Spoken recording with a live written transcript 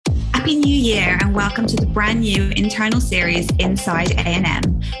Happy New Year and welcome to the brand new internal series Inside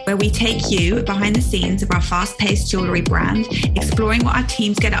A&M, where we take you behind the scenes of our fast-paced jewellery brand, exploring what our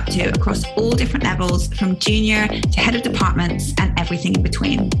teams get up to across all different levels, from junior to head of departments and everything in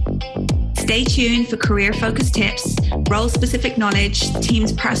between. Stay tuned for career-focused tips, role-specific knowledge,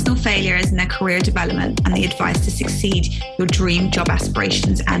 teams' personal failures and their career development, and the advice to succeed your dream job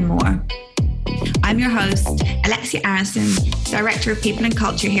aspirations and more. I'm your host, Alexia Aronson, Director of People and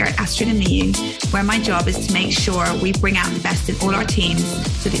Culture here at Astrid and Miyu, where my job is to make sure we bring out the best in all our teams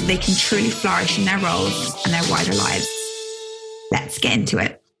so that they can truly flourish in their roles and their wider lives. Let's get into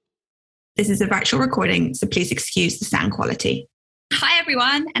it. This is a virtual recording, so please excuse the sound quality. Hi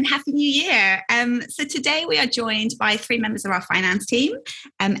everyone and Happy New Year. So today we are joined by three members of our finance team.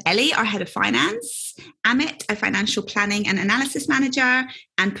 Ellie, our head of finance, Amit, our financial planning and analysis manager,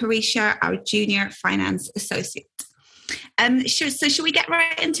 and Parisha, our junior finance associate. So should we get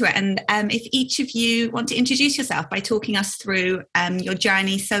right into it? And if each of you want to introduce yourself by talking us through your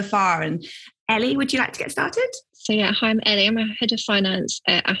journey so far. And Ellie, would you like to get started? Hi, I'm Ellie. I'm a head of finance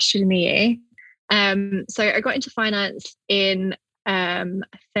at Astrid and Miyu. So I got into finance in a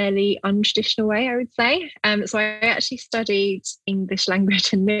fairly untraditional way, I would say. So I actually studied English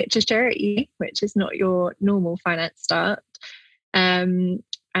language and literature at uni, which is not your normal finance start.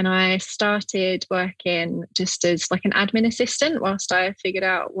 And I started working just as like an admin assistant whilst I figured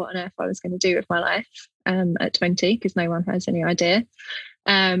out what on earth I was going to do with my life at 20, because no one has any idea.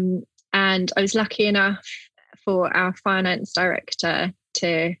 And I was lucky enough for our finance director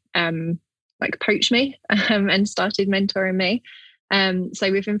to poach me and started mentoring me.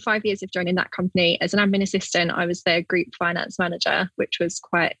 So within 5 years of joining that company as an admin assistant, I was their group finance manager, which was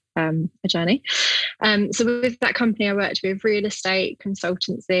quite a journey. So with that company, I worked with real estate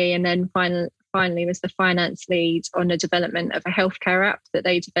consultancy, and then finally was the finance lead on the development of a healthcare app that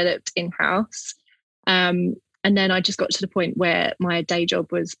they developed in-house. And then I just got to the point where my day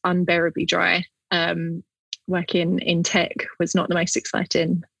job was unbearably dry. Working in tech was not the most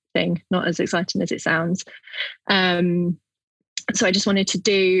exciting thing, not as exciting as it sounds. So I just wanted to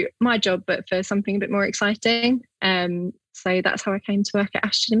do my job, but for something a bit more exciting. So that's how I came to work at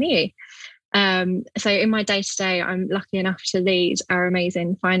Astrid and Miyu. So in my day-to-day, I'm lucky enough to lead our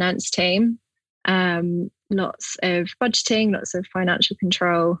amazing finance team. Lots of budgeting, lots of financial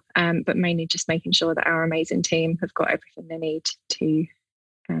control, but mainly just making sure that our amazing team have got everything they need to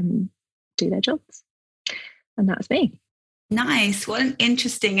do their jobs. And that's me. Nice. What an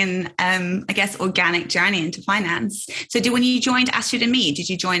interesting and I guess organic journey into finance. So when you joined Astrid and Miyu, did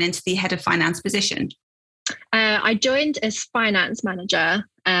you join into the head of finance position? I joined as finance manager,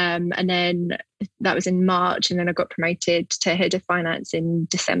 and then that was in March, and then I got promoted to head of finance in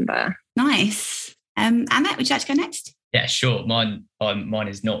December. Nice. Amit, would you like to go next? Yeah, sure. Mine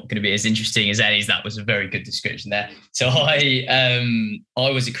is not going to be as interesting as Ellie's. That was a very good description there. So I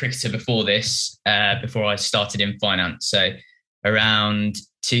was a cricketer before this, before I started in finance. So around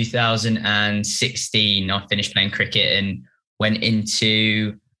 2016, I finished playing cricket and went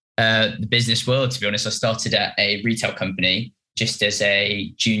into the business world. To be honest, I started at a retail company just as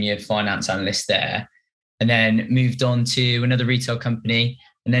a junior finance analyst there, and then moved on to another retail company.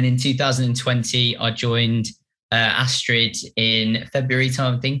 And then in 2020, I joined Astrid in February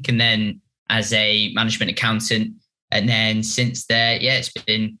time, I think, and then as a management accountant. And then since there, it's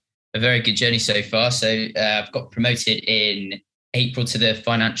been a very good journey so far. So I've got promoted in April to the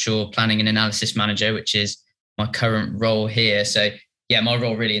financial planning and analysis manager, which is my current role here. So my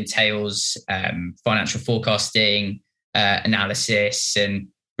role really entails financial forecasting, analysis, and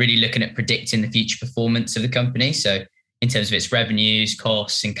really looking at predicting the future performance of the company. So in terms of its revenues,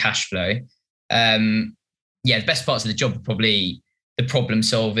 costs, and cash flow. The best parts of the job are probably the problem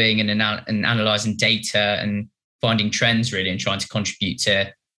solving and analysing data and finding trends, really, and trying to contribute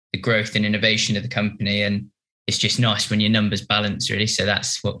to the growth and innovation of the company. And it's just nice when your numbers balance, really. So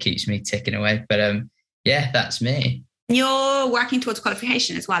that's what keeps me ticking away. But that's me. You're working towards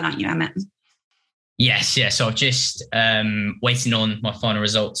qualification as well, aren't you, Amit? Yes. So I've just waiting on my final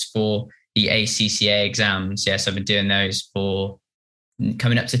results for the ACCA exams. Yes, I've been doing those for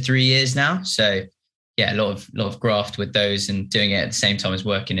coming up to 3 years now. So a lot of graft with those, and doing it at the same time as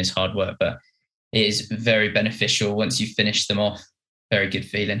working is hard work, but it is very beneficial once you finish them off. Very good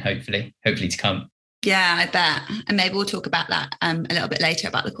feeling, hopefully to come. Yeah, I bet. And maybe we'll talk about that a little bit later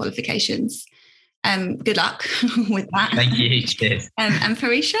about the qualifications. Good luck with that. Thank you. Cheers. And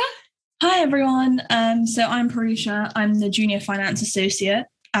Parisha? Hi, everyone. So I'm Parisha. I'm the junior finance associate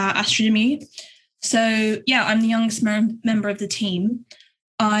at Astrid and Miyu. So I'm the youngest member of the team.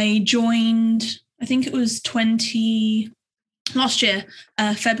 I joined, I think it was last year,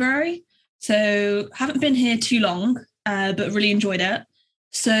 February. So haven't been here too long, but really enjoyed it.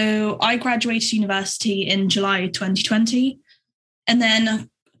 So I graduated university in July 2020, and then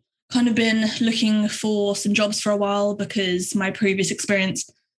kind of been looking for some jobs for a while because my previous experience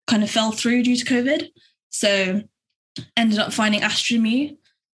kind of fell through due to COVID. So ended up finding Astrid and Miyu.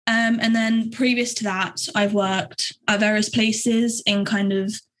 And then previous to that, I've worked at various places in kind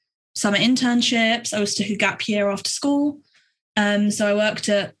of summer internships. I was took a gap year after school. So I worked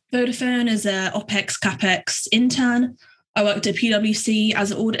at Vodafone as a OPEX CapEx intern. I worked at PwC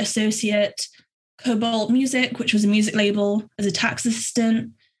as an audit associate, Cobalt Music, which was a music label, as a tax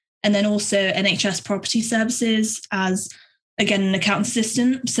assistant, and then also NHS Property Services as, again, an account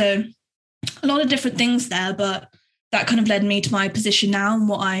assistant. So a lot of different things there, but that kind of led me to my position now and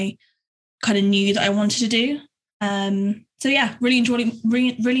what I kind of knew that I wanted to do. So yeah, really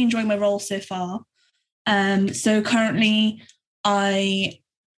enjoying my role so far. So currently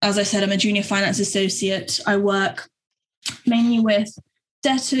as I said, I'm a junior finance associate. I work mainly with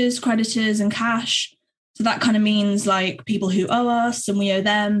debtors, creditors, and cash. So that kind of means like people who owe us and we owe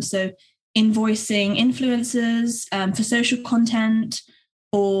them. So invoicing influencers for social content,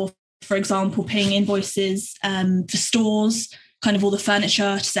 or for example, paying invoices for stores, kind of all the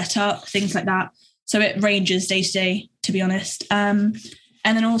furniture to set up, things like that. So it ranges day to day, to be honest. And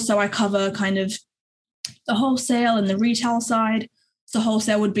then also I cover kind of the wholesale and the retail side. So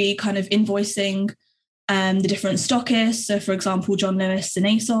wholesale would be kind of invoicing the different stockists. So for example, John Lewis and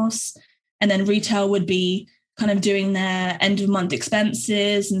ASOS. And then retail would be kind of doing their end of month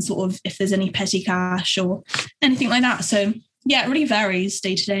expenses and sort of if there's any petty cash or anything like that. So yeah, it really varies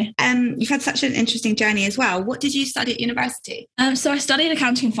day to day. You've had such an interesting journey as well. What did you study at university? So I studied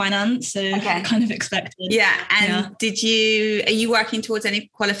accounting and finance, so kind of expected. Yeah, and are you working towards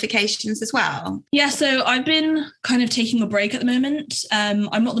any qualifications as well? Yeah, so I've been kind of taking a break at the moment.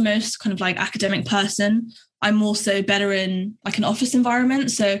 I'm not the most kind of like academic person. I'm also better in like an office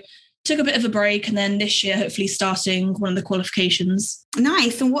environment. So took a bit of a break, and then this year, hopefully starting one of the qualifications.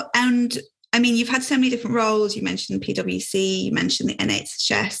 Nice. I mean, you've had so many different roles. You mentioned PwC, you mentioned the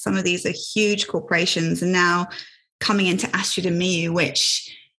NHS. Some of these are huge corporations, and now coming into Astrid and Miyu,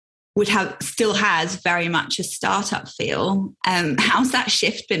 which still has very much a startup feel. How's that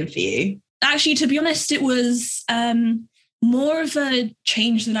shift been for you? Actually, to be honest, it was more of a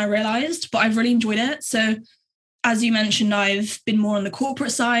change than I realised, but I've really enjoyed it. So as you mentioned, I've been more on the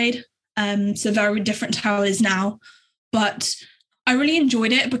corporate side, so very different to how it is now. But I really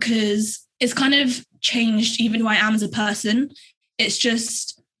enjoyed it because it's kind of changed even who I am as a person. It's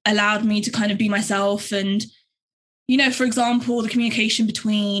just allowed me to kind of be myself. And, you know, for example, the communication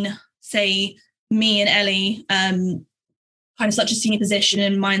between, say, me and Ellie, kind of such a senior position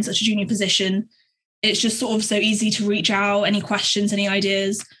and mine such a junior position, it's just sort of so easy to reach out, any questions, any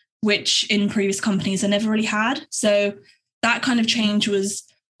ideas, which in previous companies I never really had. So that kind of change was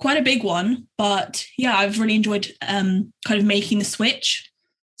quite a big one. But yeah, I've really enjoyed kind of making the switch.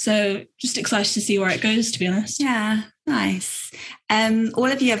 So just excited to see where it goes, to be honest. Yeah, nice. All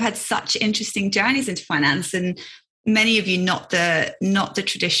of you have had such interesting journeys into finance, and many of you not the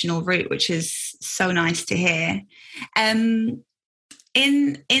traditional route, which is so nice to hear. In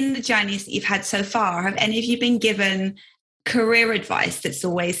the journeys that you've had so far, have any of you been given career advice that's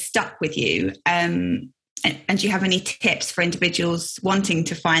always stuck with you? And do you have any tips for individuals wanting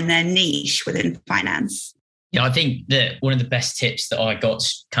to find their niche within finance? Yeah, I think that one of the best tips that I got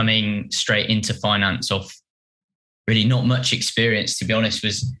coming straight into finance off really not much experience, to be honest,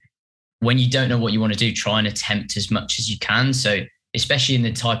 was when you don't know what you want to do, try and attempt as much as you can. So especially in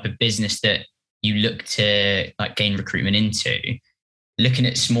the type of business that you look to like gain recruitment into, looking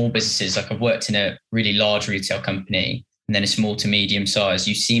at small businesses, like I've worked in a really large retail company and then a small to medium size,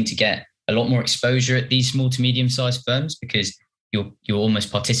 you seem to get a lot more exposure at these small to medium sized firms because you're almost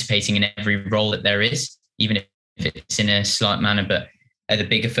participating in every role that there is, even if it's in a slight manner. But at the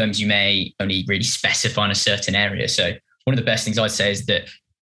bigger firms, you may only really specify in a certain area. So one of the best things I'd say is that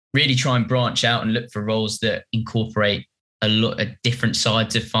really try and branch out and look for roles that incorporate a lot of different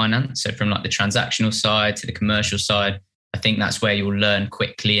sides of finance. So from like the transactional side to the commercial side, I think that's where you'll learn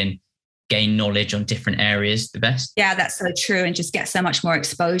quickly and gain knowledge on different areas the best. Yeah, that's so true. And just get so much more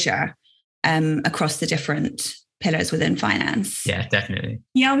exposure across the different pillars within finance. Yeah, definitely.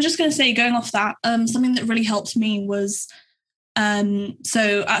 Yeah, I was just going to say, going off that, something that really helped me was,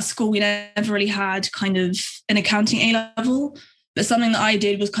 so at school, we never really had kind of an accounting A-level, but something that I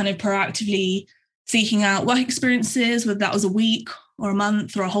did was kind of proactively seeking out work experiences, whether that was a week or a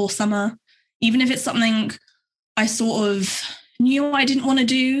month or a whole summer, even if it's something I sort of knew I didn't want to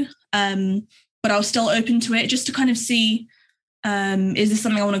do, but I was still open to it, just to kind of see Is this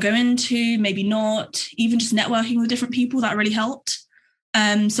something I want to go into? Maybe not. Even just networking with different people, that really helped.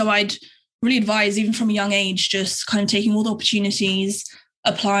 So I'd really advise, even from a young age, just kind of taking all the opportunities,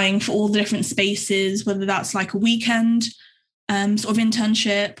 applying for all the different spaces, whether that's like a weekend sort of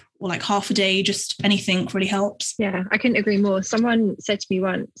internship or like half a day, just anything really helps. Yeah, I couldn't agree more. Someone said to me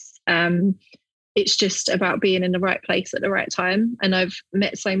once, it's just about being in the right place at the right time. And I've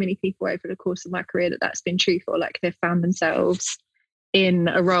met so many people over the course of my career that that's been true for. Like, they've found themselves in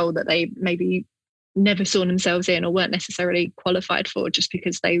a role that they maybe never saw themselves in or weren't necessarily qualified for, just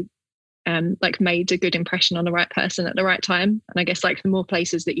because they like made a good impression on the right person at the right time. And I guess like the more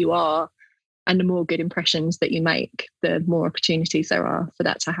places that you are and the more good impressions that you make, the more opportunities there are for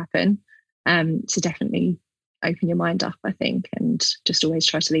that to happen. So definitely open your mind up, I think, and just always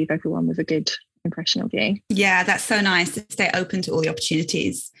try to leave everyone with a good impression of you. Yeah, that's so nice to stay open to all the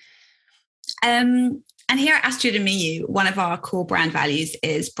opportunities. And here at Astrid and Miyu, one of our core brand values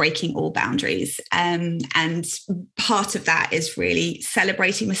is breaking all boundaries. And part of that is really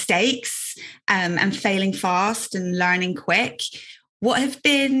celebrating mistakes and failing fast and learning quick. What have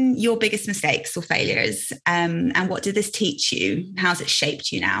been your biggest mistakes or failures? And what did this teach you? How's it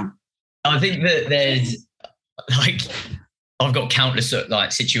shaped you now? I think that there's like, I've got countless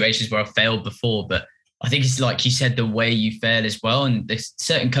like situations where I've failed before, but I think it's like you said, the way you fail as well. And there's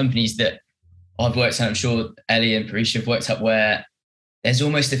certain companies that I've worked at, I'm sure Ellie and Parisha have worked at, where there's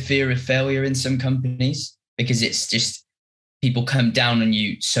almost a fear of failure in some companies, because it's just people come down on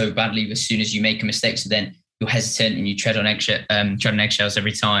you so badly as soon as you make a mistake. So then you're hesitant and you tread on eggshells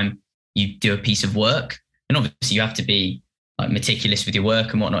every time you do a piece of work. And obviously you have to be like meticulous with your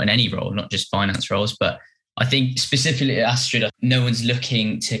work and whatnot in any role, not just finance roles. But I think specifically at Astrid, no one's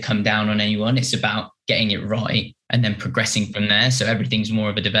looking to come down on anyone. It's about getting it right and then progressing from there. So everything's more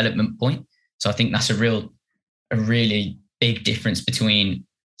of a development point. So I think that's a really big difference between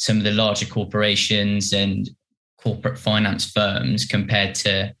some of the larger corporations and corporate finance firms compared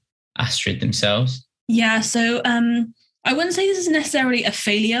to Astrid themselves. Yeah, so I wouldn't say this is necessarily a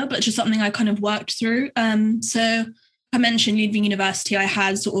failure, but just something I kind of worked through. So I mentioned leaving university, I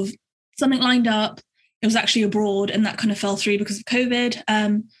had sort of something lined up. It was actually abroad, and that kind of fell through because of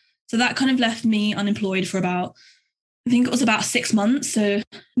COVID. So that kind of left me unemployed for about, I think it was about 6 months. So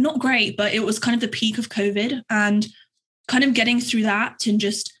not great, but it was kind of the peak of COVID, and kind of getting through that and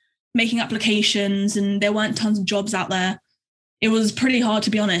just making applications, and there weren't tons of jobs out there. It was pretty hard, to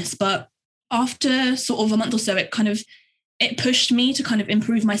be honest. But after sort of a month or so, it pushed me to kind of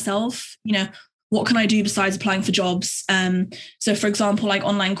improve myself. You know, what can I do besides applying for jobs? So for example, like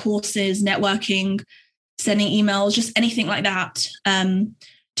online courses, networking, sending emails, just anything like that,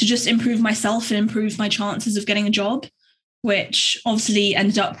 to just improve myself and improve my chances of getting a job, which obviously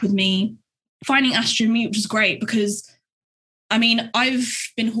ended up with me finding Astrid and Miyu, which was great because, I mean, I've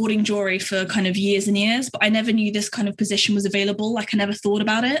been hoarding jewelry for kind of years and years, but I never knew this kind of position was available. Like, I never thought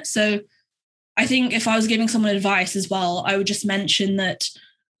about it. So I think if I was giving someone advice as well, I would just mention that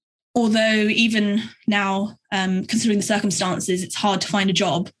although even now, considering the circumstances, it's hard to find a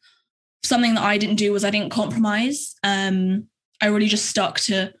job, something that I didn't do was I didn't compromise. I really just stuck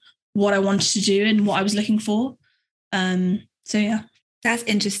to what I wanted to do and what I was looking for. So yeah. That's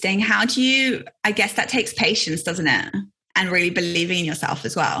interesting. How do you, I guess that takes patience, doesn't it? And really believing in yourself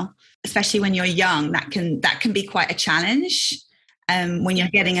as well, especially when you're young, that can be quite a challenge when you're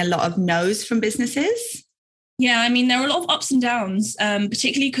getting a lot of no's from businesses. Yeah, I mean, there were a lot of ups and downs,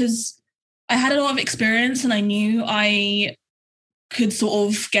 particularly because I had a lot of experience and I knew I could sort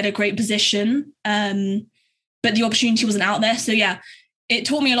of get a great position, but the opportunity wasn't out there. So yeah, it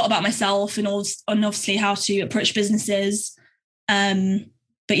taught me a lot about myself and obviously how to approach businesses.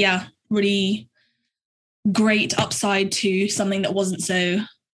 But yeah, really great upside to something that wasn't so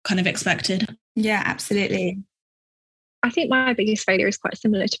kind of expected. Yeah, absolutely. I think my biggest failure is quite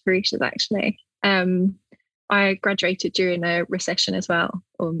similar to Parisha's actually. I graduated during a recession as well.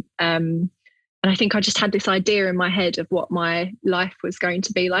 And I think I just had this idea in my head of what my life was going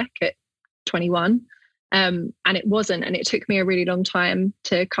to be like at 21. And it wasn't. And it took me a really long time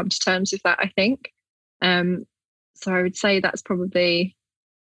to come to terms with that, I think. So I would say that's probably,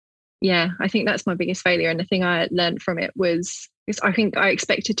 I think that's my biggest failure. And the thing I learned from it was I think I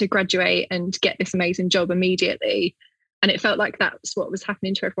expected to graduate and get this amazing job immediately. And it felt like that's what was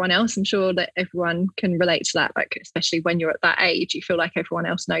happening to everyone else. I'm sure that everyone can relate to that, like especially when you're at that age, you feel like everyone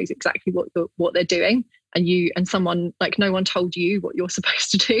else knows exactly what they're doing, and someone, like, no one told you what you're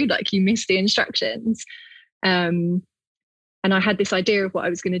supposed to do, like you missed the instructions. And I had this idea of what I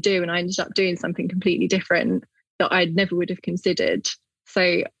was going to do, and I ended up doing something completely different that I never would have considered.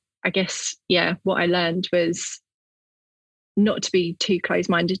 So I guess, what I learned was not to be too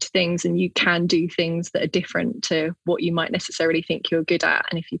close-minded to things, and you can do things that are different to what you might necessarily think you're good at.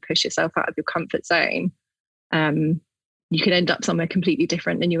 And if you push yourself out of your comfort zone, you could end up somewhere completely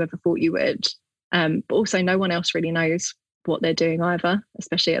different than you ever thought you would. But also no one else really knows what they're doing either,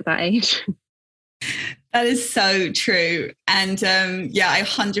 especially at that age. That is so true. And I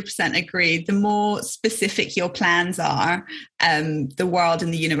 100% agree. The more specific your plans are, the world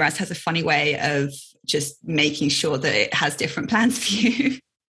and the universe has a funny way of just making sure that it has different plans for you.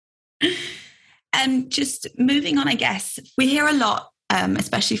 And just moving on, I guess, we hear a lot,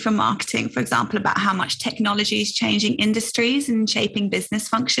 especially from marketing, for example, about how much technology is changing industries and shaping business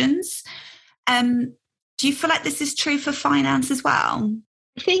functions. Do you feel like this is true for finance as well?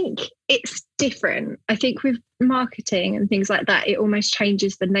 I think it's different. I think with marketing and things like that, it almost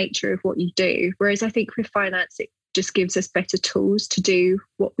changes the nature of what you do. Whereas I think with finance, it just gives us better tools to do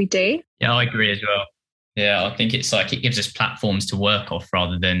what we do. Yeah, I agree as well. Yeah, I think it's like it gives us platforms to work off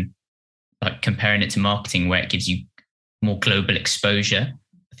rather than like comparing it to marketing where it gives you more global exposure.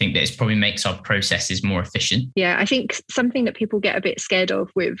 I think that it probably makes our processes more efficient. Yeah, I think something that people get a bit scared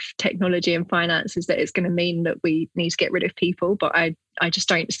of with technology and finance is that it's going to mean that we need to get rid of people. But I just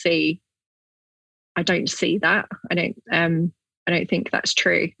don't see that. I don't think that's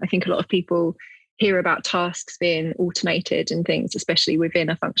true. I think a lot of people hear about tasks being automated and things, especially within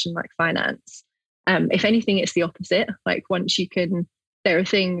a function like finance. If anything, it's the opposite. Like there are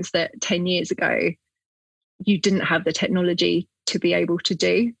things that 10 years ago you didn't have the technology to be able to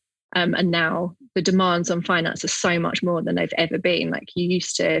do. And now the demands on finance are so much more than they've ever been. Like you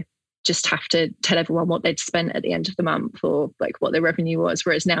used to just have to tell everyone what they'd spent at the end of the month or like what their revenue was.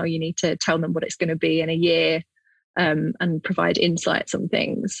 Whereas now you need to tell them what it's going to be in a year and provide insights on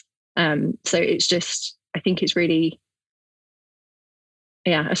things. So it's just, I think it's really,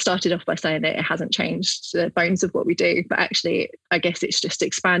 I started off by saying that it hasn't changed the bones of what we do, but actually I guess it's just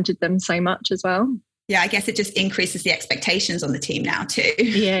expanded them so much as well. Yeah, I guess it just increases the expectations on the team now too.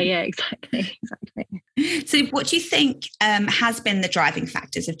 Yeah, exactly. So what do you think has been the driving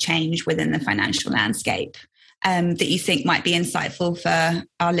factors of change within the financial landscape that you think might be insightful for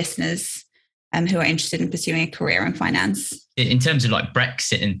our listeners who are interested in pursuing a career in finance? In terms of like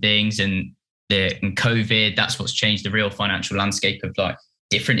Brexit and things and COVID, that's what's changed the real financial landscape of like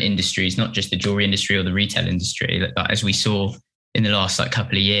different industries, not just the jewelry industry or the retail industry. As we saw in the last like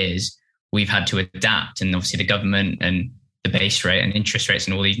couple of years, we've had to adapt, and obviously the government and the base rate and interest rates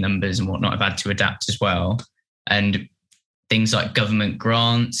and all these numbers and whatnot have had to adapt as well. And things like government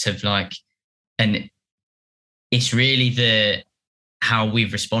grants have and it's really how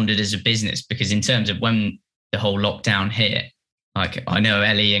we've responded as a business, because in terms of when the whole lockdown hit, like I know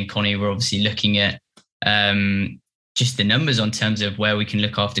Ellie and Connie were obviously looking at just the numbers on terms of where we can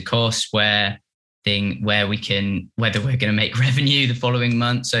look after costs, whether we're going to make revenue the following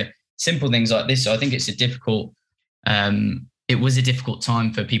month. So simple things like this. So I think it's it was a difficult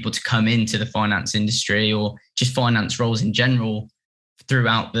time for people to come into the finance industry or just finance roles in general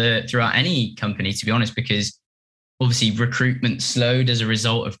throughout any company, to be honest, because obviously recruitment slowed as a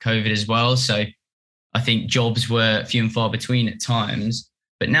result of COVID as well. So I think jobs were few and far between at times.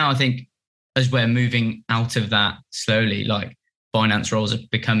 But now I think as we're moving out of that slowly, like finance roles are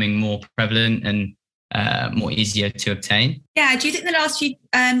becoming more prevalent and more easier to obtain. Yeah. Do you think the last few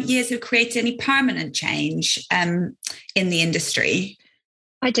years have created any permanent change in the industry?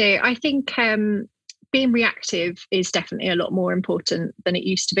 I do. I think being reactive is definitely a lot more important than it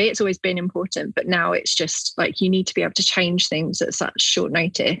used to be. It's always been important, but now it's just like you need to be able to change things at such short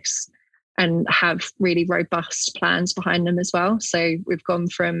notice and have really robust plans behind them as well. So we've gone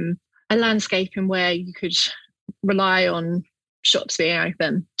from a landscape in where you could rely on shops being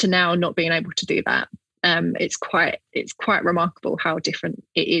open to now not being able to do that. It's quite remarkable how different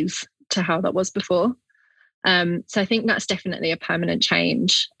it is to how that was before. So I think that's definitely a permanent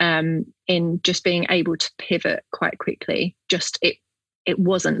change in just being able to pivot quite quickly. Just it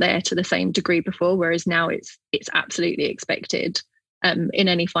wasn't there to the same degree before, whereas now it's absolutely expected in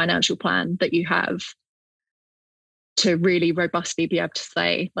any financial plan that you have to really robustly be able to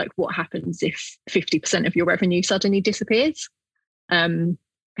say, like, what happens if 50% of your revenue suddenly disappears?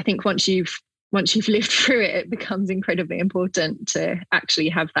 I think once you've lived through it, it becomes incredibly important to actually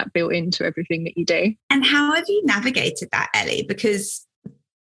have that built into everything that you do. And how have you navigated that, Ellie? Because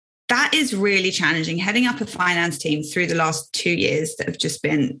that is really challenging, heading up a finance team through the last 2 years that have just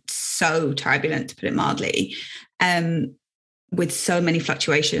been so turbulent, to put it mildly, with so many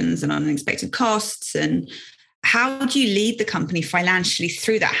fluctuations and unexpected costs. And how do you lead the company financially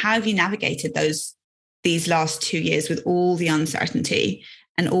through that? How have you navigated these last 2 years with all the uncertainty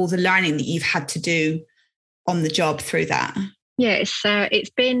and all the learning that you've had to do on the job through that? Yeah, it's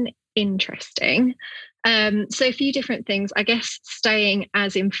been interesting. So a few different things. I guess staying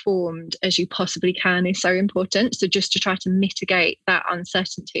as informed as you possibly can is so important. So just to try to mitigate that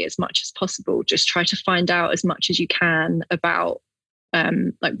uncertainty as much as possible, just try to find out as much as you can about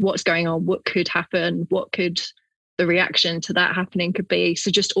like what's going on, what could happen, what could the reaction to that happening could be.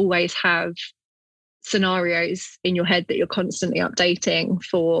 So just always have scenarios in your head that you're constantly updating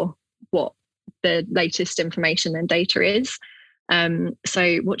for what the latest information and data is.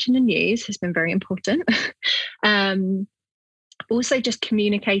 So watching the news has been very important. Also just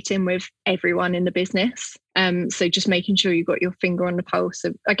communicating with everyone in the business. So just making sure you've got your finger on the pulse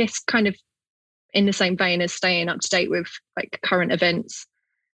of, I guess, kind of in the same vein as staying up to date with like current events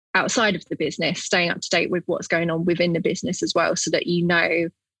outside of the business, staying up to date with what's going on within the business as well, so that you know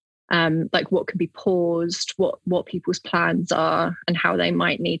like what could be paused, what people's plans are and how they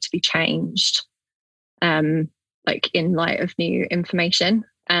might need to be changed, like in light of new information,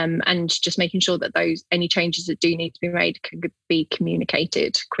 and just making sure that those any changes that do need to be made can be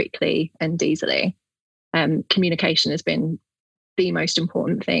communicated quickly and easily. Communication has been the most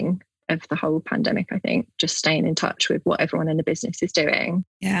important thing of the whole pandemic, I think, just staying in touch with what everyone in the business is doing.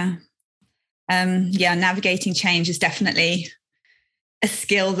 Yeah. Navigating change is definitely a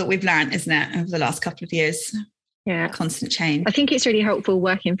skill that we've learned, isn't it, over the last couple of years? Yeah. Constant change. I think it's really helpful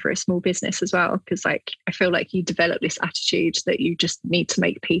working for a small business as well, because like I feel like you develop this attitude that you just need to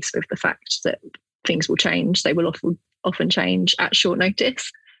make peace with the fact that things will change. They will often change at short notice.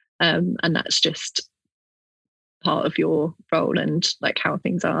 And that's just part of your role and like how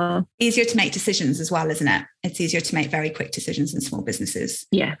things are. Easier to make decisions as well, isn't it? It's easier to make very quick decisions in small businesses.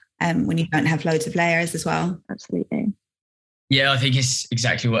 Yeah. When you don't have loads of layers as well. Absolutely. Yeah, I think it's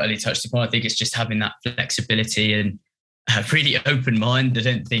exactly what Ellie touched upon. I think it's just having that flexibility and a really open mind. I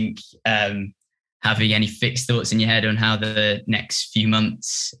don't think having any fixed thoughts in your head on how the next few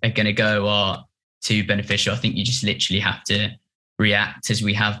months are going to go are too beneficial. I think you just literally have to react as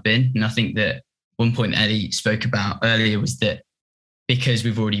we have been. And I think that one point that Ellie spoke about earlier was that because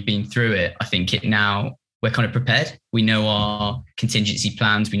we've already been through it, I think we're kind of prepared. We know our contingency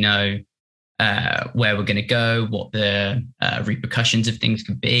plans. We know where we're going to go, what the repercussions of things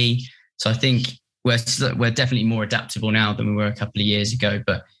could be. So I think we're definitely more adaptable now than we were a couple of years ago.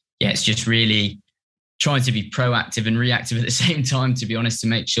 But yeah, it's just really trying to be proactive and reactive at the same time, to be honest, to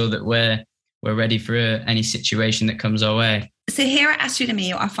make sure that we're ready for any situation that comes our way. So here at Astrid and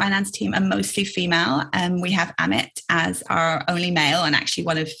Miyu, our finance team are mostly female. We have Amit as our only male and actually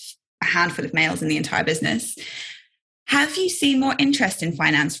one of a handful of males in the entire business. Have you seen more interest in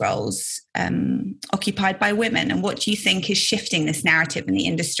finance roles occupied by women? And what do you think is shifting this narrative in the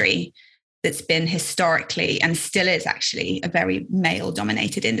industry that's been historically and still is actually a very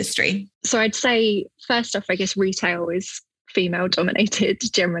male-dominated industry? So I'd say, first off, I guess retail is female-dominated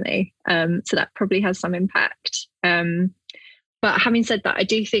generally. So that probably has some impact. But having said that, I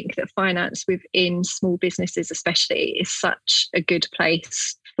do think that finance within small businesses especially is such a good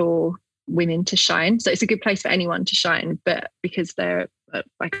place for women to shine. So it's a good place for anyone to shine, but because there are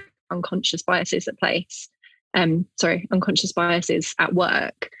like unconscious biases at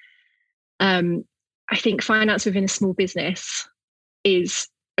work. I think finance within a small business is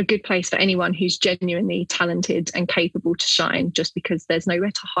a good place for anyone who's genuinely talented and capable to shine, just because there's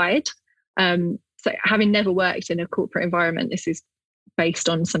nowhere to hide. So having never worked in a corporate environment, this is based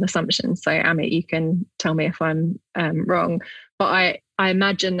on some assumptions. So Amit, you can tell me if I'm wrong, but I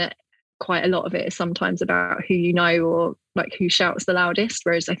imagine that quite a lot of it is sometimes about who you know or like who shouts the loudest.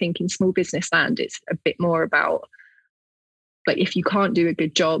 Whereas I think in small business land, it's a bit more about like if you can't do a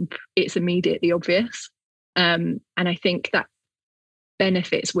good job, it's immediately obvious. And I think that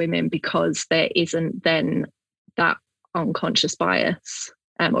benefits women because there isn't then that unconscious bias.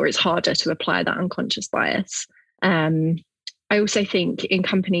 Or it's harder to apply that unconscious bias. I also think in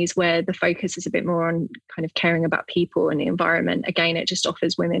companies where the focus is a bit more on kind of caring about people and the environment, again, it just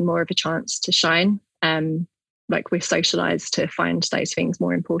offers women more of a chance to shine. Like we're socialized to find those things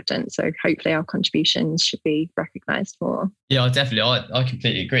more important. So hopefully our contributions should be recognized more. Yeah, I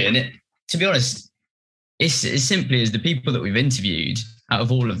completely agree. And to be honest, it's as simply as the people that we've interviewed, out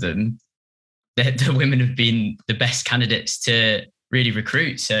of all of them, the women have been the best candidates to really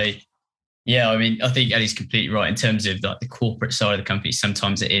recruit. So yeah, I mean, I think Ellie's completely right in terms of like the corporate side of the company.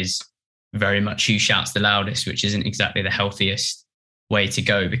 Sometimes it is very much who shouts the loudest, which isn't exactly the healthiest way to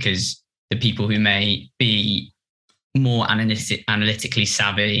go, because the people who may be more analytically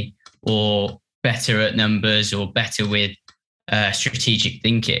savvy or better at numbers or better with strategic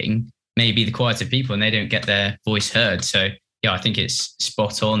thinking may be the quieter people and they don't get their voice heard. So yeah, I think it's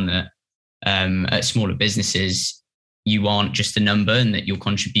spot on that at smaller businesses, you aren't just a number, and that your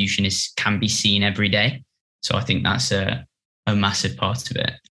contribution can be seen every day. So I think that's a massive part of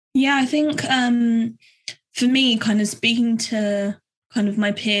it. Yeah, I think for me, kind of speaking to kind of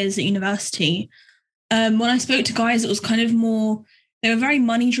my peers at university, when I spoke to guys, it was kind of more, they were very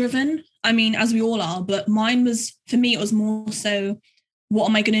money driven. I mean, as we all are, but mine was, for me, it was more so, what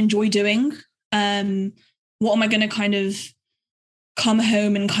am I going to enjoy doing? What am I going to kind of come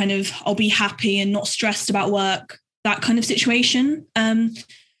home and kind of, I'll be happy and not stressed about work, that kind of situation.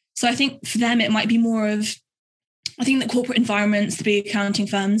 So I think for them, it might be more of, I think that corporate environments, the big accounting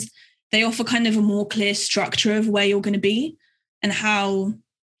firms, they offer kind of a more clear structure of where you're going to be and how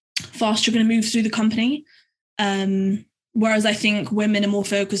fast you're going to move through the company. Whereas I think women are more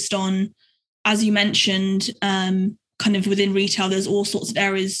focused on, as you mentioned, kind of within retail, there's all sorts of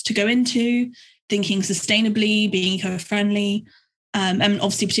areas to go into, thinking sustainably, being eco-friendly, and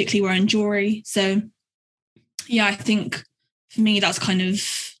obviously particularly we're in jewelry. So yeah, I think for me, that's kind of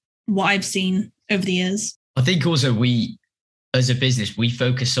what I've seen over the years. I think also we, as a business, we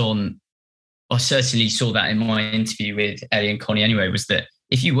focus on, I certainly saw that in my interview with Ellie and Connie anyway, was that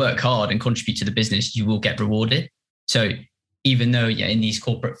if you work hard and contribute to the business, you will get rewarded. So even though, in these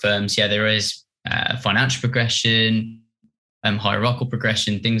corporate firms, there is financial progression, hierarchical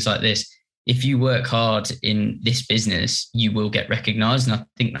progression, things like this. If you work hard in this business, you will get recognised. And I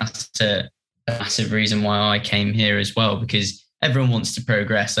think that's a massive reason why I came here as well, because everyone wants to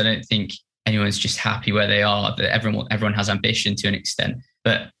progress. I don't think anyone's just happy where they are, that everyone has ambition to an extent.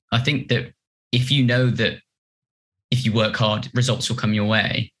 But I think that if you know that if you work hard, results will come your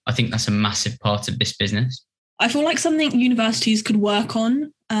way, I think that's a massive part of this business. I feel like something universities could work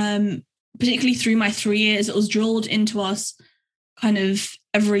on, particularly through my 3 years, it was drilled into us kind of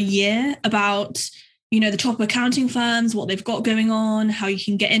every year about, the top accounting firms, what they've got going on, how you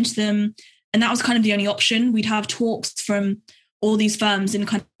can get into them. And that was kind of the only option. We'd have talks from all these firms and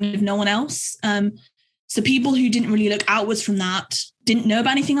kind of no one else. So people who didn't really look outwards from that didn't know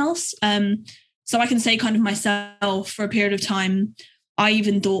about anything else. So I can say kind of myself, for a period of time, I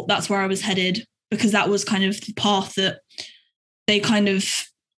even thought that's where I was headed, because that was kind of the path that they kind of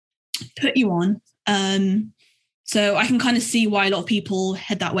put you on. So I can kind of see why a lot of people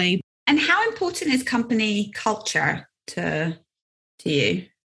head that way. And how important is company culture to you?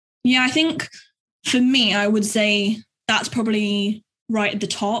 Yeah, I think for me, I would say that's probably right at the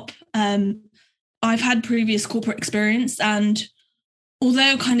top. I've had previous corporate experience, and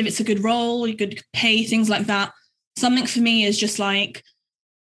although kind of it's a good role, you could pay, things like that, something for me is just like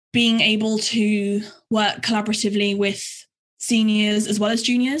being able to work collaboratively with seniors as well as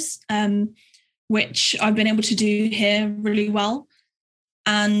juniors, which I've been able to do here really well.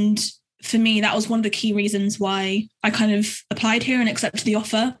 And for me, that was one of the key reasons why I kind of applied here and accepted the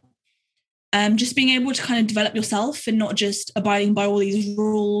offer. Just being able to kind of develop yourself and not just abiding by all these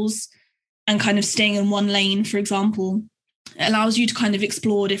rules and kind of staying in one lane, for example. It allows you to kind of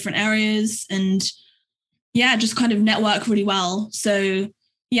explore different areas and just kind of network really well. So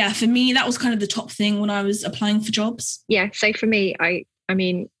for me, that was kind of the top thing when I was applying for jobs. Yeah, so for me, I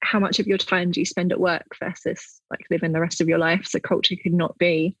mean, how much of your time do you spend at work versus like living the rest of your life? So culture could not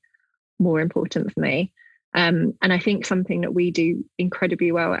be more important for me. And I think something that we do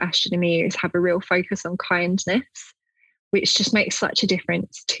incredibly well at Astrid and Miyu is have a real focus on kindness, which just makes such a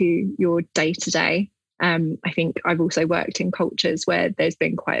difference to your day-to-day. I think I've also worked in cultures where there's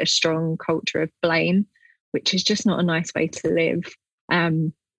been quite a strong culture of blame, which is just not a nice way to live.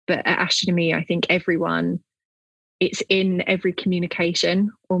 But at Astrid and Miyu, I think it's in every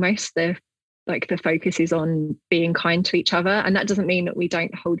communication almost. The focus is on being kind to each other. And that doesn't mean that we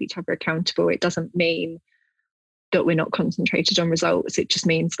don't hold each other accountable. It doesn't mean that we're not concentrated on results. It just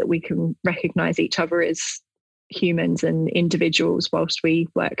means that we can recognise each other as humans and individuals whilst we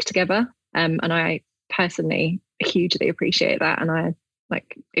work together. And I personally hugely appreciate that. And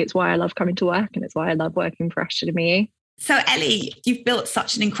it's why I love coming to work, and it's why I love working for Astrid and Miyu. So Ellie, you've built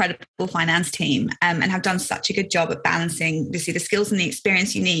such an incredible finance team and have done such a good job at balancing the skills and the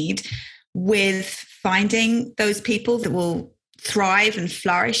experience you need with finding those people that will thrive and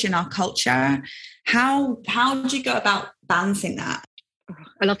flourish in our culture. How do you go about balancing that?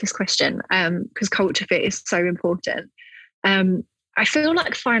 I love this question because culture fit is so important. I feel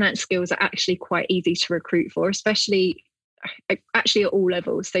like finance skills are actually quite easy to recruit for, especially actually at all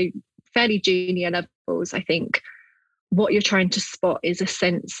levels. So fairly junior levels, I think what you're trying to spot is a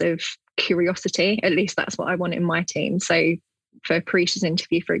sense of curiosity. At least that's what I want in my team. So for Parisha's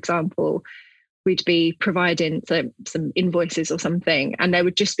interview, for example, we'd be providing some invoices or something, and there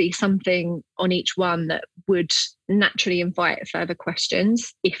would just be something on each one that would naturally invite further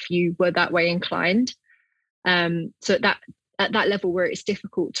questions if you were that way inclined. So at that level where it's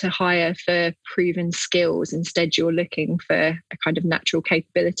difficult to hire for proven skills, instead you're looking for a kind of natural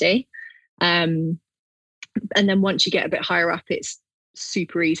capability. And then once you get a bit higher up, it's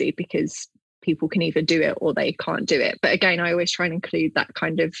super easy because people can either do it or they can't do it. But again, I always try and include that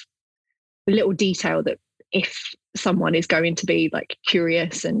kind of little detail that if someone is going to be like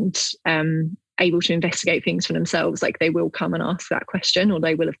curious and able to investigate things for themselves, like they will come and ask that question, or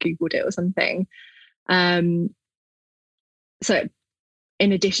they will have Googled it or something. So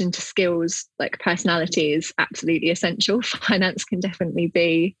in addition to skills, like personality is absolutely essential. Finance can definitely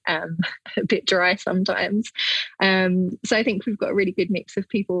be a bit dry sometimes. So I think we've got a really good mix of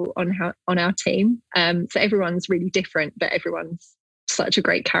people on our team. So everyone's really different, but everyone's such a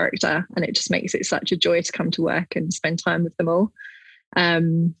great character, and it just makes it such a joy to come to work and spend time with them all.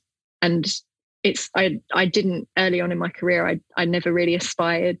 And I didn't, early on in my career, I never really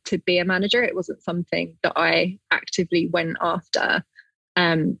aspired to be a manager. It wasn't something that I actively went after.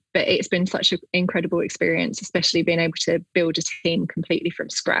 But it's been such an incredible experience, especially being able to build a team completely from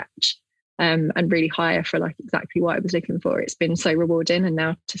scratch, and really hire for like exactly what I was looking for. It's been so rewarding, and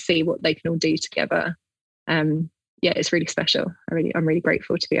now to see what they can all do together, it's really special. I'm really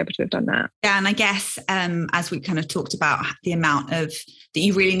grateful to be able to have done that. Yeah, and I guess as we kind of talked about, the amount of that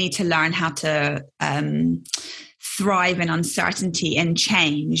you really need to learn how to thrive in uncertainty and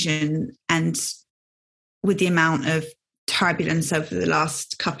change, and with the amount of turbulence over the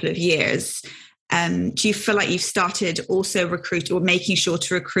last couple of years, do you feel like you've started also making sure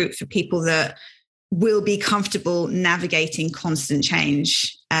to recruit for people that will be comfortable navigating constant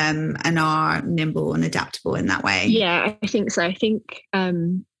change, and are nimble and adaptable in that way? Yeah, I think so. I think,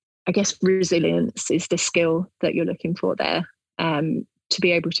 I guess resilience is the skill that you're looking for there. To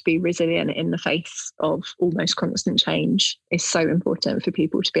be able to be resilient in the face of almost constant change is so important for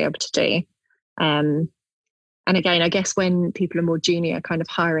people to be able to do. And again, I guess when people are more junior, kind of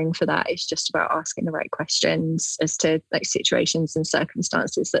hiring for that, it's just about asking the right questions as to like situations and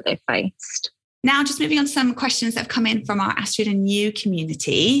circumstances that they've faced. Now, just moving on to some questions that have come in from our Astrid and Miyu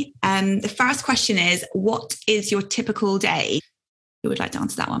community. The first question is, what is your typical day? Who would like to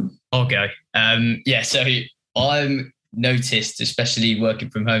answer that one? I'll go. So I'm noticed, especially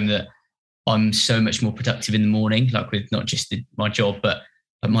working from home, that I'm so much more productive in the morning, like with not just my job, but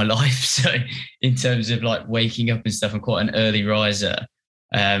my life. So in terms of like waking up and stuff, I'm quite an early riser.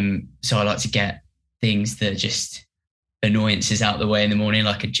 So I like to get things that are just annoyances out the way in the morning,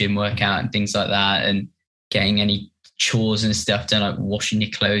 like a gym workout and things like that, and getting any chores and stuff done, like washing your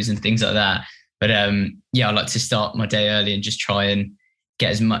clothes and things like that. But I like to start my day early and just try and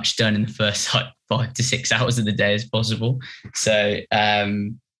get as much done in the first like 5 to 6 hours of the day as possible. So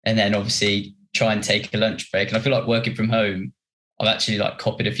and then obviously try and take a lunch break. And I feel like working from home, I've actually like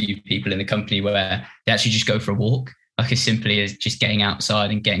copied a few people in the company where they actually just go for a walk, like as simply as just getting outside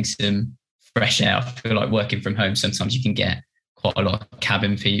and getting some fresh air. I feel like working from home, sometimes you can get quite a lot of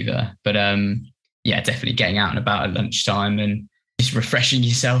cabin fever, but definitely getting out and about at lunchtime and just refreshing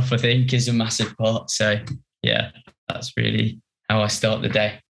yourself, I think, is a massive part. So yeah, that's really how I start the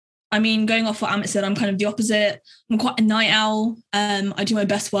day. I mean, going off what Amit said, I'm kind of the opposite. I'm quite a night owl. I do my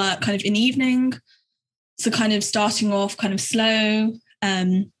best work kind of in the evening. So kind of starting off kind of slow,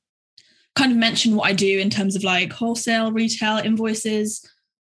 kind of mention what I do in terms of like wholesale, retail, invoices,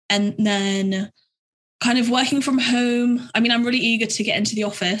 and then kind of working from home. I mean, I'm really eager to get into the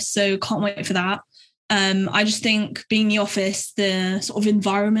office, so can't wait for that. I just think being in the office, the sort of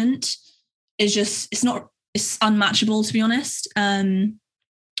environment is just, it's unmatchable, to be honest.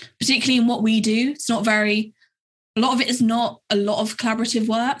 Particularly in what we do, a lot of it is not a lot of collaborative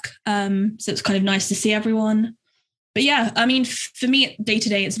work. So it's kind of nice to see everyone. But yeah, I mean, for me, day to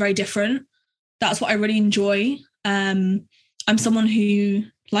day, it's very different. That's what I really enjoy. I'm someone who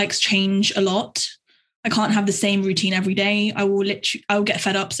likes change a lot. I can't have the same routine every day. I will get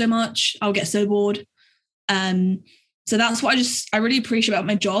fed up so much. I'll get so bored. So that's what I really appreciate about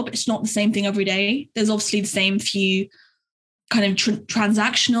my job. It's not the same thing every day. There's obviously the same few kind of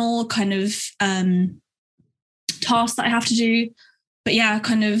transactional kind of tasks that I have to do. But yeah,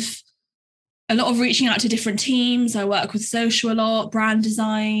 kind of a lot of reaching out to different teams. I work with social a lot, brand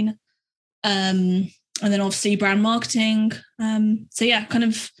design, and then obviously brand marketing. So yeah, kind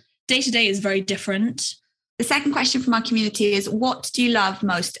of day to day is very different. The second question from our community is, what do you love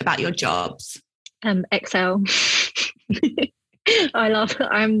most about your jobs? Excel.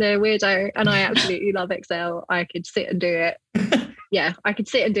 I'm the weirdo and I absolutely love Excel. I could sit and do it yeah, I could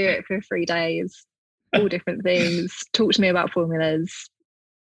sit and do it for 3 days, all different things. Talk to me about formulas.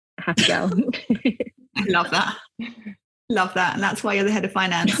 Happy girl. I love that. Love that. And that's why you're the head of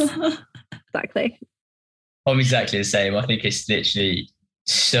finance. Exactly. I'm exactly the same. I think it's literally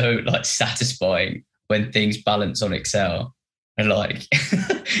so like satisfying when things balance on Excel. And like,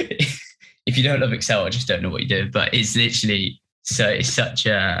 if you don't love Excel, I just don't know what you do. But it's literally it's such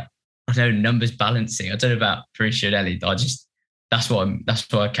a, I don't know, numbers balancing. I don't know about Patricia and Ellie. That's why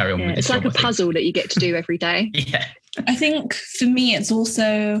I carry on with this. It's like a puzzle that you get to do every day. Yeah. I think for me, it's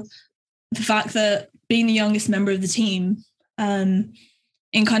also the fact that being the youngest member of the team,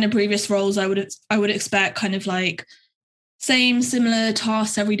 in kind of previous roles, I would expect kind of like similar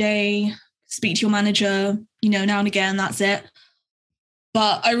tasks every day, speak to your manager, now and again, that's it.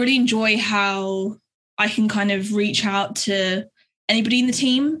 But I really enjoy how I can kind of reach out to anybody in the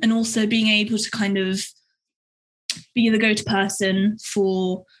team, and also being able to kind of be the go-to person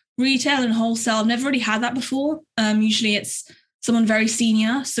for retail and wholesale. I've never really had that before. Usually it's someone very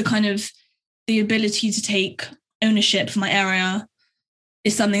senior. So kind of the ability to take ownership for my area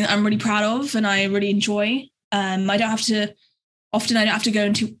is something that I'm really proud of and I really enjoy. I don't have to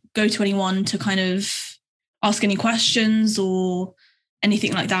go to anyone to kind of ask any questions or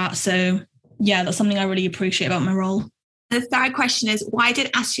anything like that. So yeah, that's something I really appreciate about my role. The third question is, why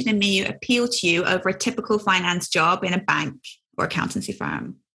did Astrid and Miyu appeal to you over a typical finance job in a bank or accountancy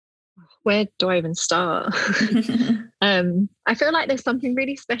firm? Where do I even start? I feel like there's something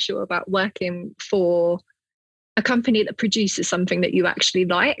really special about working for a company that produces something that you actually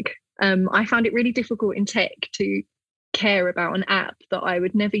like. I found it really difficult in tech to care about an app that I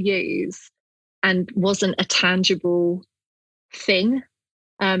would never use and wasn't a tangible thing.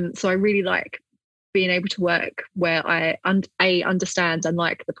 So I really like being able to work where I understand and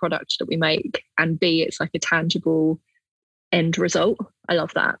like the product that we make, and B, it's like a tangible end result. I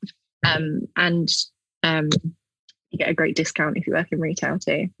love that. And you get a great discount if you work in retail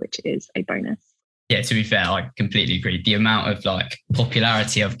too, which is a bonus. Yeah, to be fair, I completely agree. The amount of like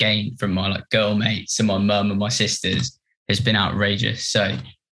popularity I've gained from my like girl mates and my mum and my sisters has been outrageous. So,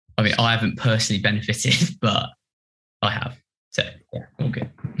 I mean, I haven't personally benefited, but I have. So yeah, all good.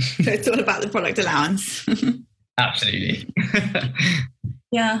 So it's all about the product allowance. Absolutely.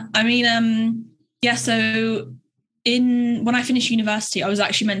 Yeah, I mean, so when I finished university, I was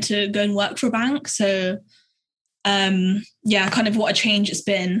actually meant to go and work for a bank. So kind of what a change it's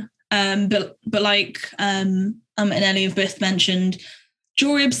been. But like and Ellie have both mentioned,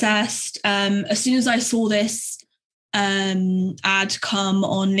 jewelry obsessed. As soon as I saw this ad come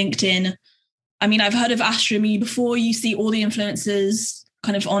on LinkedIn, I mean, I've heard of Astrid and Miyu before. You see all the influencers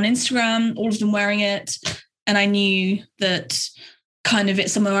kind of on Instagram, all of them wearing it. And I knew that kind of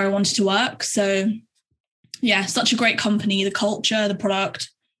it's somewhere I wanted to work. So yeah, such a great company, the culture, the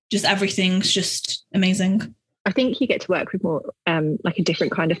product, just everything's just amazing. I think you get to work with more like a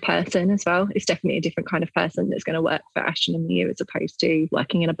different kind of person as well. It's definitely a different kind of person that's going to work for Astrid and Miyu as opposed to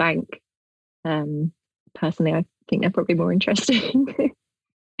working in a bank. Personally, I think they're probably more interesting.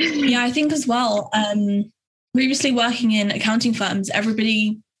 Yeah, I think as well. Previously working in accounting firms,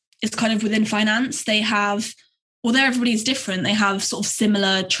 everybody is kind of within finance. They have, although everybody is different, they have sort of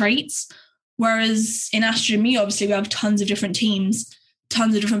similar traits. Whereas in Astrid and Miyu, obviously we have tons of different teams,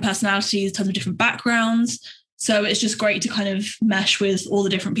 tons of different personalities, tons of different backgrounds. So it's just great to kind of mesh with all the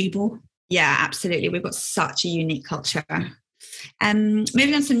different people. Yeah, absolutely. We've got such a unique culture. Moving on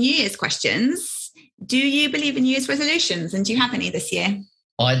to some New Year's questions. Do you believe in New Year's resolutions, and do you have any this year?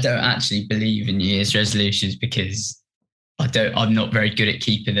 I don't actually believe in New Year's resolutions because I'm not very good at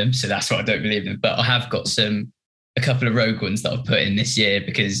keeping them. So that's why I don't believe them. But I have got a couple of rogue ones that I've put in this year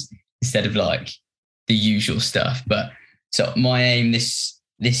because instead of like the usual stuff. But so my aim this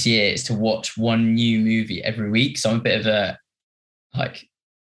year is to watch one new movie every week. So I'm a bit of a like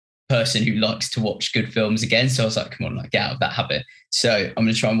person who likes to watch good films again. So I was like, come on, like get out of that habit. So I'm going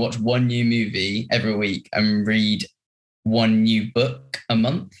to try and watch one new movie every week and read one new book a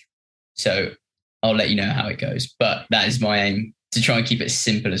month. So I'll let you know how it goes. But that is my aim, to try and keep it as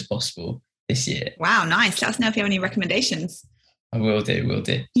simple as possible this year. Wow, nice. Let us know if you have any recommendations. I will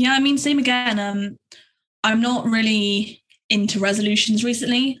do. Yeah, I mean, same again. I'm not really into resolutions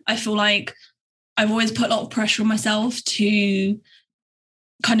recently. I feel like I've always put a lot of pressure on myself to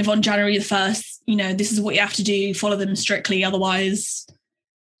kind of on January the 1st, this is what you have to do, follow them strictly. Otherwise,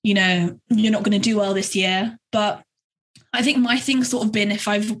 you're not going to do well this year. But I think my thing's sort of been, if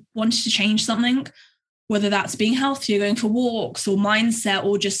I've wanted to change something, whether that's being healthier, going for walks or mindset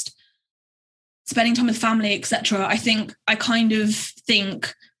or just spending time with family, etc. I think I kind of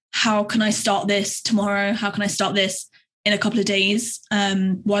think, how can I start this tomorrow? How can I start this in a couple of days.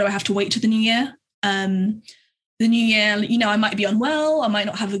 Why do I have to wait till the new year? The new year, you know, I might be unwell, I might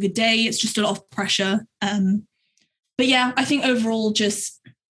not have a good day. It's just a lot of pressure. But yeah, I think overall just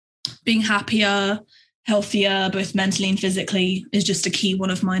being happier, healthier, both mentally and physically is just a key one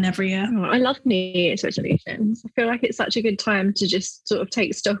of mine every year. I love New Year's resolutions. I feel like it's such a good time to just sort of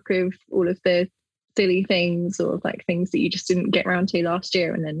take stock of all of the silly things or like things that you just didn't get around to last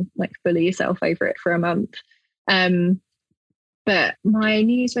year and then like bully yourself over it for a month. But my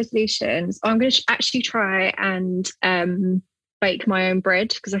New Year's resolutions, I'm going to actually try and bake my own bread,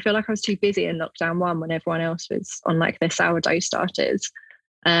 because I feel like I was too busy in lockdown 1 when everyone else was on like their sourdough starters.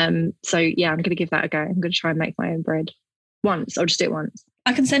 So yeah, I'm going to give that a go. I'm going to try and make my own bread once. I'll just do it once.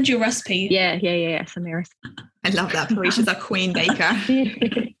 I can send you a recipe. Yeah. Send me a recipe. I love that. Parisha's a queen baker.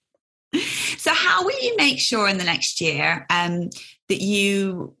 So how will you make sure in the next year that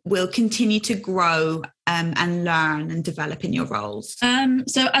you will continue to grow and learn and develop in your roles?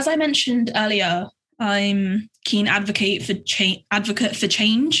 So as I mentioned earlier, I'm keen advocate for change.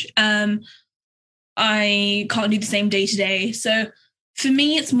 I can't do the same day to day. So for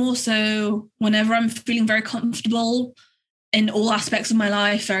me, it's more so whenever I'm feeling very comfortable in all aspects of my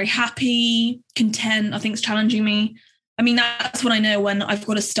life, very happy, content, nothing's challenging me. I mean, that's when I know when I've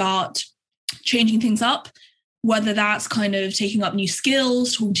got to start changing things up, whether that's kind of taking up new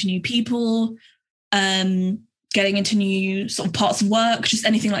skills, talking to new people, getting into new sort of parts of work, just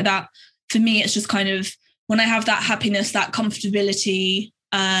anything like that. For me, it's just kind of when I have that happiness, that comfortability,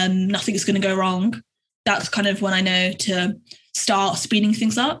 nothing's going to go wrong. That's kind of when I know to start speeding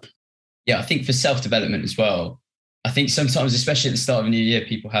things up. Yeah, I think for self-development as well, I think sometimes, especially at the start of a new year,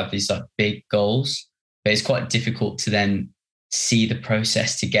 people have these like big goals, but it's quite difficult to then see the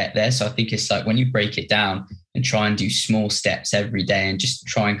process to get there. So I think it's like when you break it down and try and do small steps every day and just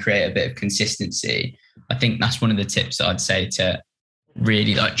try and create a bit of consistency, I think that's one of the tips that I'd say, to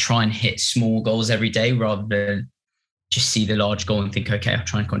really like try and hit small goals every day rather than just see the large goal and think, okay, I'll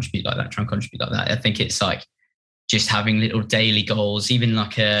try and contribute like that. I think it's like just having little daily goals, even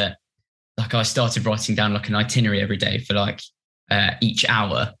like I started writing down like an itinerary every day for like each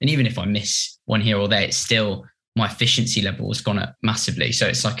hour. And even if I miss one here or there, it's still, my efficiency level has gone up massively. So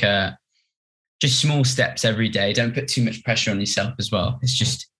it's like just small steps every day. Don't put too much pressure on yourself as well. It's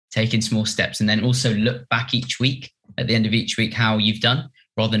just taking small steps, and then also look back each week, at the end of each week, how you've done,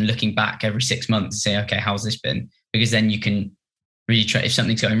 rather than looking back every 6 months and say, okay, how's this been? Because then you can really try, if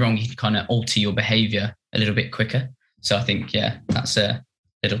something's going wrong, you can kind of alter your behavior a little bit quicker. So I think, yeah, that's a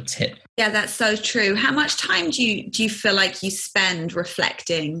little tip. Yeah, that's so true. How much time do you feel like you spend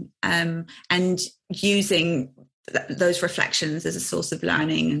reflecting and using those reflections as a source of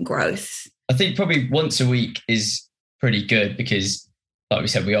learning and growth? I think probably once a week is pretty good, because like we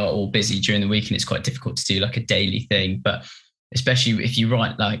said, we are all busy during the week and it's quite difficult to do like a daily thing. But especially if you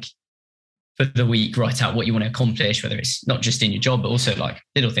write like for the week, write out what you want to accomplish, whether it's not just in your job, but also like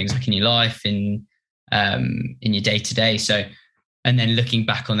little things like in your life, in your day to day. So, and then looking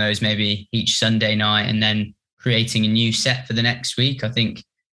back on those maybe each Sunday night and then creating a new set for the next week. I think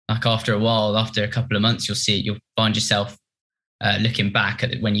like after a while, after a couple of months, you'll find yourself looking back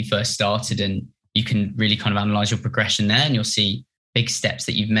at when you first started, and you can really kind of analyze your progression there, and you'll see big steps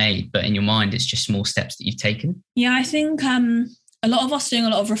that you've made, but in your mind, it's just small steps that you've taken. Yeah, I think a lot of us are doing a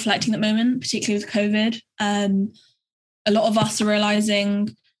lot of reflecting at the moment, particularly with COVID. A lot of us are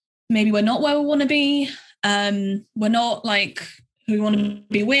realizing maybe we're not where we want to be. We're not like who we want to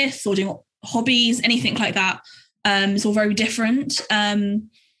be with or doing hobbies, anything like that. It's all very different. I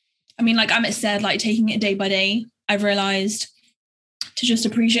mean, like Amit said, like taking it day by day, I've realized to just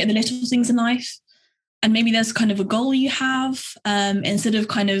appreciate the little things in life. And maybe there's kind of a goal you have, instead of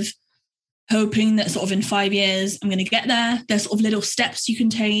kind of hoping that sort of in 5 years I'm going to get there. There's sort of little steps you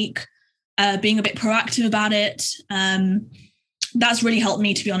can take, being a bit proactive about it. That's really helped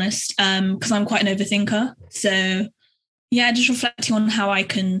me, to be honest, because I'm quite an overthinker. So yeah, just reflecting on how I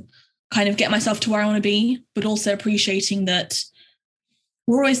can kind of get myself to where I want to be, but also appreciating that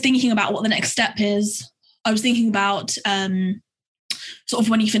we're always thinking about what the next step is. I was thinking about sort of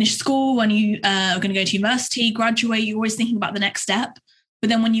when you finish school, when you are going to go to university, graduate, you're always thinking about the next step. But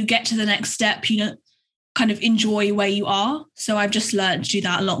then when you get to the next step, you don't kind of enjoy where you are. So I've just learned to do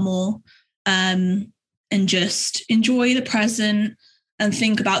that a lot more, and just enjoy the present and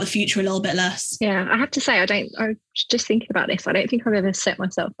think about the future a little bit less. Yeah, I have to say, I was just thinking about this. I don't think I've ever set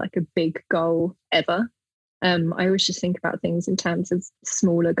myself like a big goal ever. I always just think about things in terms of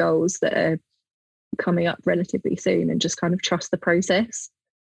smaller goals that are coming up relatively soon, and just kind of trust the process.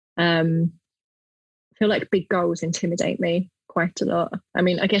 I feel like big goals intimidate me quite a lot. I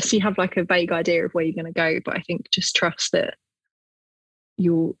mean, I guess you have like a vague idea of where you're going to go, but I think just trust that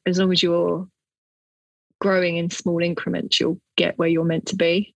as long as you're growing in small increments, you'll get where you're meant to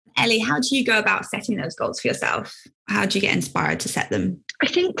be. Ellie, how do you go about setting those goals for yourself? How do you get inspired to set them? I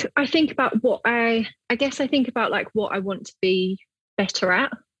think about I think about like what I want to be better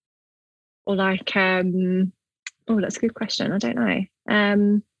at, or like, that's a good question. I don't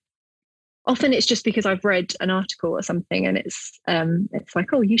know. Often it's just because I've read an article or something and it's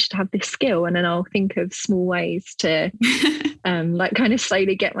like, oh, you should have this skill. And then I'll think of small ways to like kind of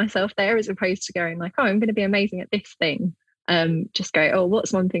slowly get myself there, as opposed to going like, oh, I'm going to be amazing at this thing. Just go, oh,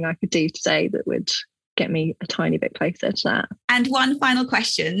 what's one thing I could do today that would get me a tiny bit closer to that? And one final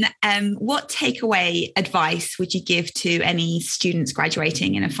question. What takeaway advice would you give to any students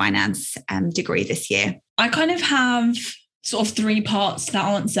graduating in a finance degree this year? I kind of have sort of 3 parts to that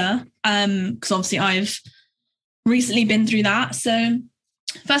answer, because obviously I've recently been through that. So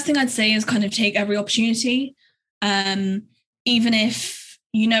first thing I'd say is kind of take every opportunity, even if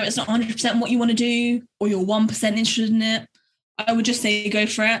you know it's not 100% what you want to do, or you're 1% interested in it. I would just say go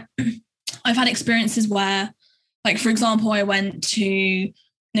for it. I've had experiences where, like, for example, I went to an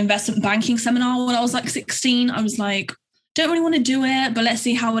investment banking seminar when I was like 16. I was like, don't really want to do it, but let's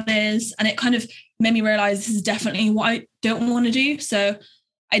see how it is. And it kind of made me realize this is definitely what I don't want to do. So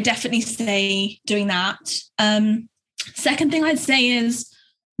I definitely say doing that. Second thing I'd say is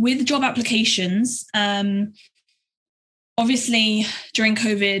with job applications, obviously during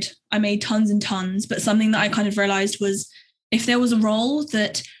COVID, I made tons and tons, but something that I kind of realized was if there was a role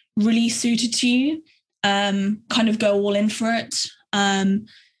that really suited to you, kind of go all in for it.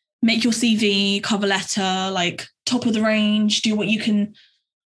 Make your CV, cover letter, like top of the range, do what you can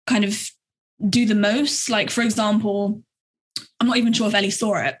kind of do the most. Like, for example, I'm not even sure if Ellie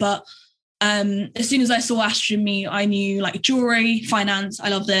saw it, but as soon as I saw Astrid and Miyu, I knew like jewelry, finance, I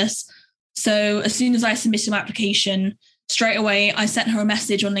love this. So as soon as I submitted my application, straight away, I sent her a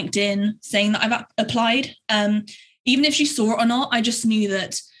message on LinkedIn saying that I've applied. Even if she saw it or not, I just knew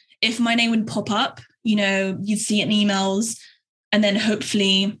that if my name would pop up, you know, you'd see it in emails, and then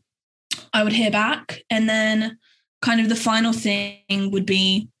hopefully I would hear back. And then kind of the final thing would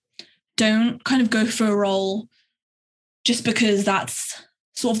be, don't kind of go for a role just because that's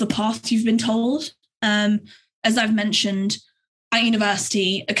sort of the path you've been told. As I've mentioned, at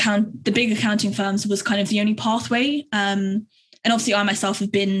university, the big accounting firms was kind of the only pathway. And obviously I myself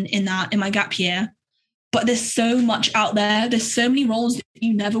have been in that in my gap year. But there's so much out there. There's so many roles that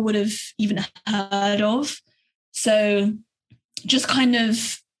you never would have even heard of. So just kind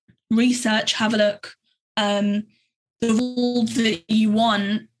of research, have a look. The roles that you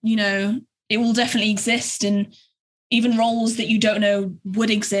want, you know, it will definitely exist. And even roles that you don't know would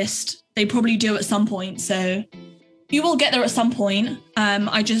exist, they probably do at some point. So you will get there at some point.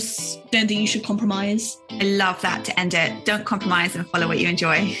 I just don't think you should compromise. I love that to end it. Don't compromise and follow what you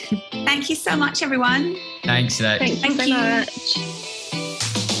enjoy. Thank you so much, everyone. Thanks so much.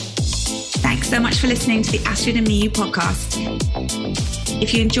 Thanks so much for listening to the Astrid and Miyu podcast.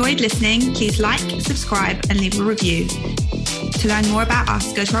 If you enjoyed listening, please like, subscribe, and leave a review. To learn more about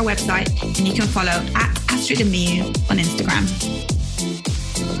us, go to our website and you can follow @Astrid and Miyu on Instagram.